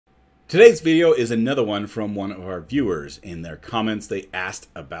Today's video is another one from one of our viewers. In their comments, they asked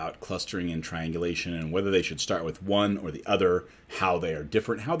about clustering and triangulation and whether they should start with one or the other, how they are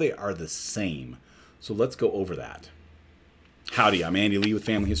different, how they are the same. So let's go over that. Howdy, I'm Andy Lee with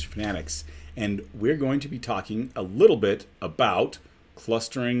Family History Fanatics, and we're going to be talking a little bit about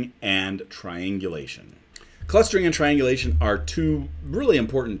clustering and triangulation. Clustering and triangulation are two really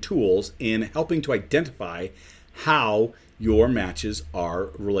important tools in helping to identify how your matches are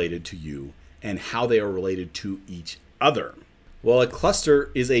related to you and how they are related to each other. Well, a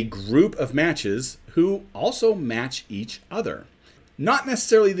cluster is a group of matches who also match each other. Not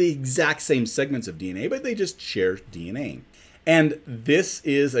necessarily the exact same segments of DNA, but they just share DNA. And this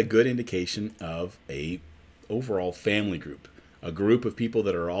is a good indication of a overall family group, a group of people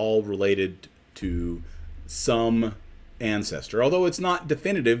that are all related to some ancestor. Although it's not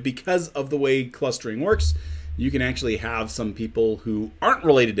definitive because of the way clustering works. You can actually have some people who aren't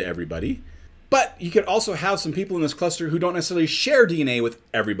related to everybody, but you could also have some people in this cluster who don't necessarily share DNA with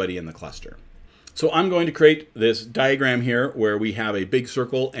everybody in the cluster. So I'm going to create this diagram here where we have a big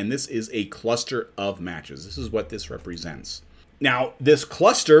circle, and this is a cluster of matches. This is what this represents. Now, this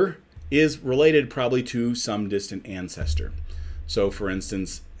cluster is related probably to some distant ancestor. So for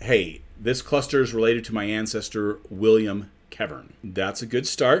instance, hey, this cluster is related to my ancestor, William Kevern. That's a good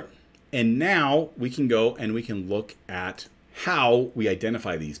start. And now we can go and we can look at how we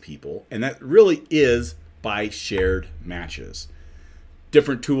identify these people. And that really is by shared matches.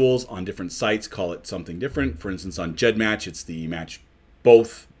 Different tools on different sites call it something different. For instance, on GEDmatch, it's the match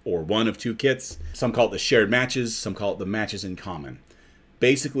both or one of two kits. Some call it the shared matches. Some call it the matches in common.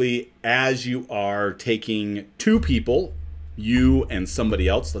 Basically, as you are taking two people, you and somebody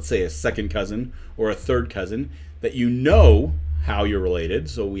else, let's say a second cousin or a third cousin, that you know how you're related.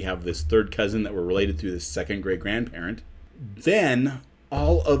 So we have this third cousin that we're related through this second great grandparent. Then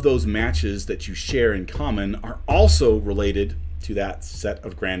all of those matches that you share in common are also related to that set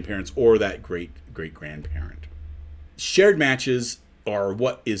of grandparents or that great great grandparent. Shared matches are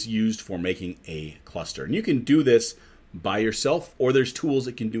what is used for making a cluster. And you can do this by yourself, or there's tools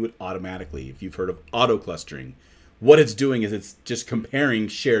that can do it automatically. If you've heard of auto clustering, what it's doing is it's just comparing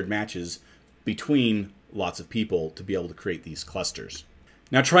shared matches between lots of people to be able to create these clusters.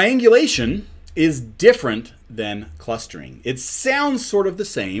 Now, triangulation is different than clustering. It sounds sort of the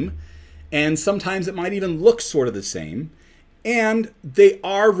same, and sometimes it might even look sort of the same, and they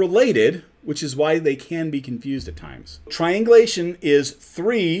are related, which is why they can be confused at times. Triangulation is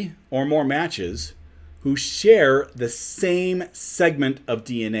three or more matches who share the same segment of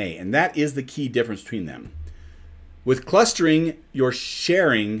DNA, and that is the key difference between them. With clustering, you're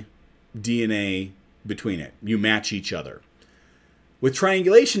sharing DNA between it. You match each other. With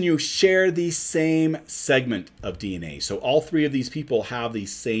triangulation, you share the same segment of DNA. So all three of these people have the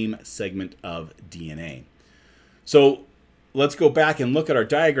same segment of DNA. So let's go back and look at our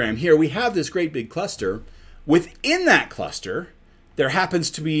diagram here. We have this great big cluster. Within that cluster, there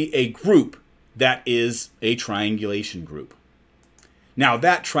happens to be a group that is a triangulation group. Now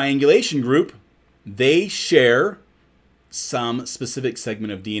that triangulation group, they share some specific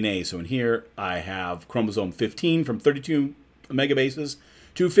segment of DNA. So in here, I have chromosome 15 from 32 megabases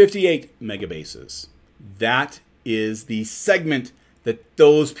to 58 megabases. That is the segment that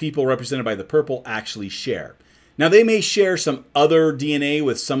those people represented by the purple actually share. Now they may share some other DNA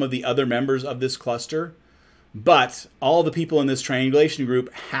with some of the other members of this cluster, but all the people in this triangulation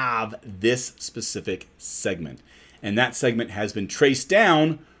group have this specific segment. And that segment has been traced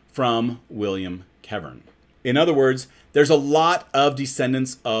down from William Kevern. In other words, there's a lot of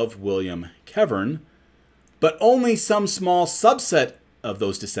descendants of William Kevern, but only some small subset of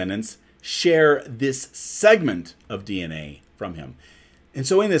those descendants share this segment of DNA from him. And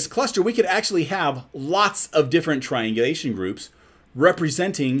so in this cluster, we could actually have lots of different triangulation groups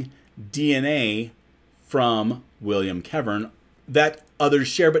representing DNA from William Kevern that others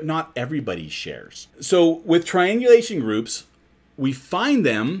share, but not everybody shares. So with triangulation groups, we find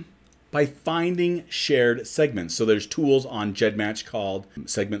them by finding shared segments. So there's tools on GEDmatch called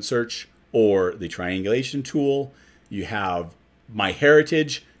segment search or the triangulation tool. You have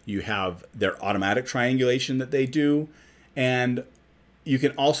MyHeritage. You have their automatic triangulation that they do. And you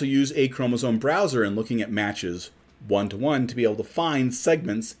can also use a chromosome browser and looking at matches one-to-one to be able to find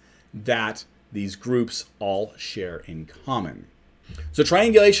segments that these groups all share in common. So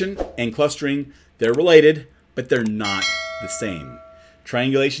triangulation and clustering, they're related, but they're not the same.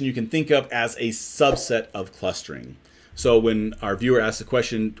 Triangulation you can think of as a subset of clustering. So when our viewer asks the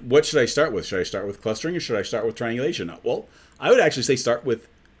question, what should I start with? Should I start with clustering or should I start with triangulation? Well, I would actually say start with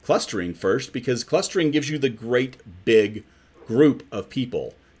clustering first, because clustering gives you the great big group of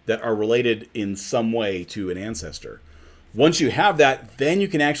people that are related in some way to an ancestor. Once you have that, then you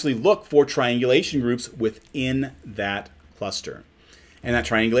can actually look for triangulation groups within that cluster. And that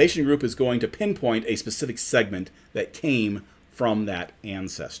triangulation group is going to pinpoint a specific segment that came from that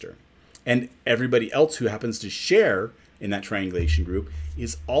ancestor. And everybody else who happens to share in that triangulation group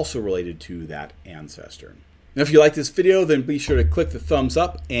is also related to that ancestor. Now, if you like this video, then be sure to click the thumbs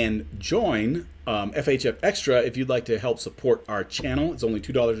up and join FHF Extra if you'd like to help support our channel. It's only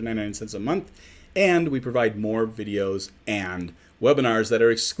 $2.99 a month. And we provide more videos and webinars that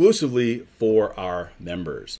are exclusively for our members.